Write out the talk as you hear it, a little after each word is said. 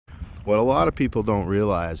What a lot of people don't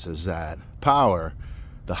realize is that power,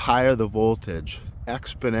 the higher the voltage,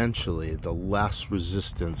 exponentially the less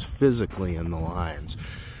resistance physically in the lines.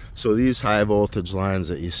 So these high voltage lines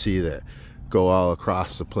that you see that go all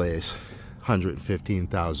across the place,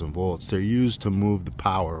 115,000 volts, they're used to move the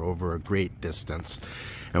power over a great distance.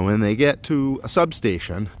 And when they get to a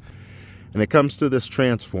substation and it comes to this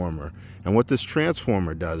transformer, and what this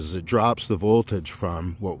transformer does is it drops the voltage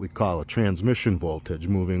from what we call a transmission voltage,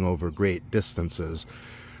 moving over great distances,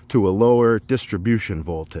 to a lower distribution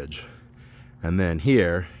voltage. And then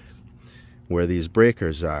here, where these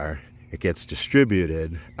breakers are, it gets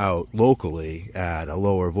distributed out locally at a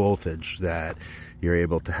lower voltage, that you're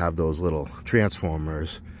able to have those little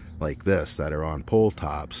transformers like this that are on pole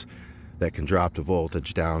tops that can drop the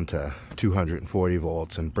voltage down to 240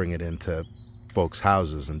 volts and bring it into folks'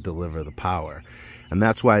 houses and deliver the power. And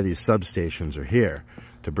that's why these substations are here,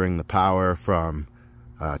 to bring the power from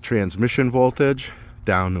transmission voltage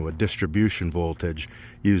down to a distribution voltage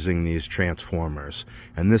using these transformers.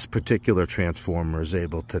 And this particular transformer is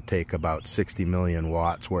able to take about 60 million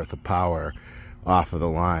watts worth of power off of the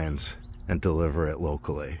lines and deliver it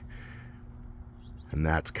locally. And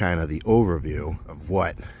that's kind of the overview of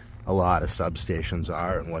what a lot of substations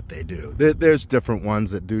are and what they do. There's different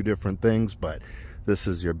ones that do different things, but this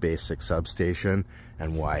is your basic substation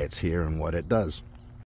and why it's here and what it does.